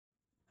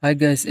Hi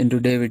guys, in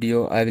today's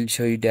video I will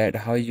show you that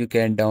how you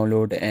can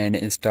download and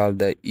install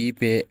the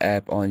eBay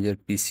app on your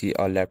PC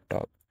or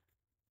laptop.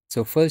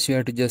 So first you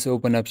have to just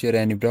open up your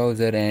any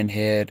browser, and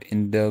here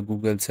in the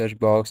Google search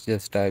box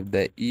just type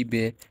the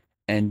eBay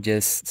and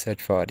just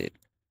search for it.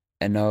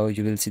 And now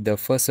you will see the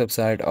first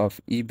website of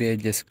eBay.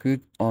 Just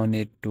click on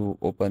it to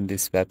open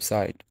this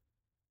website.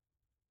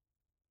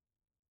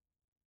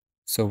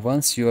 So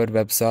once your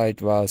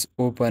website was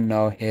open,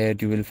 now here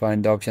you will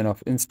find the option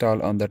of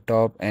install on the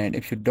top, and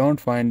if you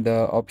don't find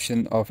the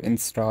option of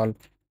install,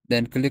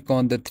 then click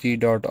on the three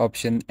dot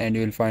option and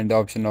you will find the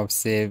option of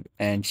save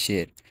and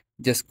share.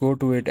 Just go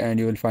to it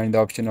and you will find the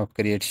option of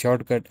create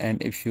shortcut,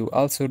 and if you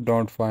also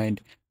don't find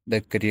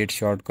the create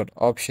shortcut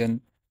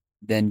option,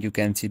 then you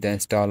can see the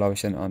install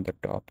option on the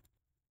top.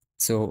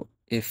 So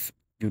if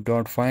you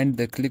don't find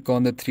the, click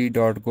on the three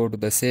dot, go to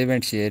the save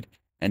and share,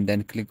 and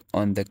then click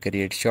on the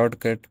create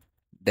shortcut.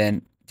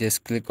 Then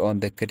just click on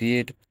the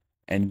create,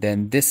 and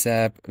then this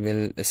app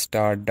will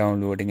start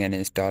downloading and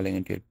installing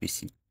into your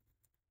PC.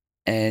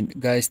 And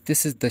guys,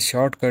 this is the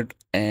shortcut,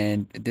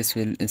 and this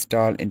will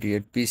install into your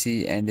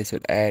PC and this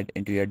will add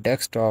into your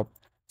desktop,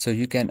 so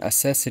you can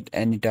access it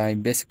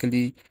anytime.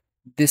 Basically,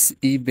 this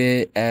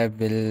eBay app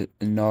will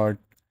not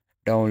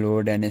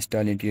download and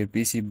install into your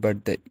PC,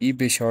 but the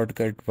eBay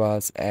shortcut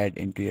was add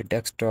into your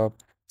desktop,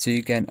 so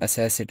you can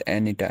access it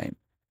anytime.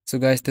 So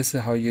guys, this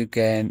is how you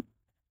can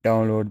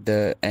download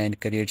the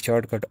and create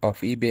shortcut of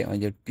eBay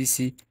on your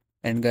PC.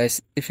 And guys,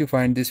 if you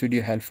find this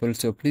video helpful,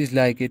 so please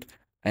like it,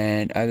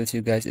 and I will see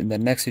you guys in the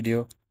next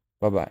video.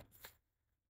 Bye bye.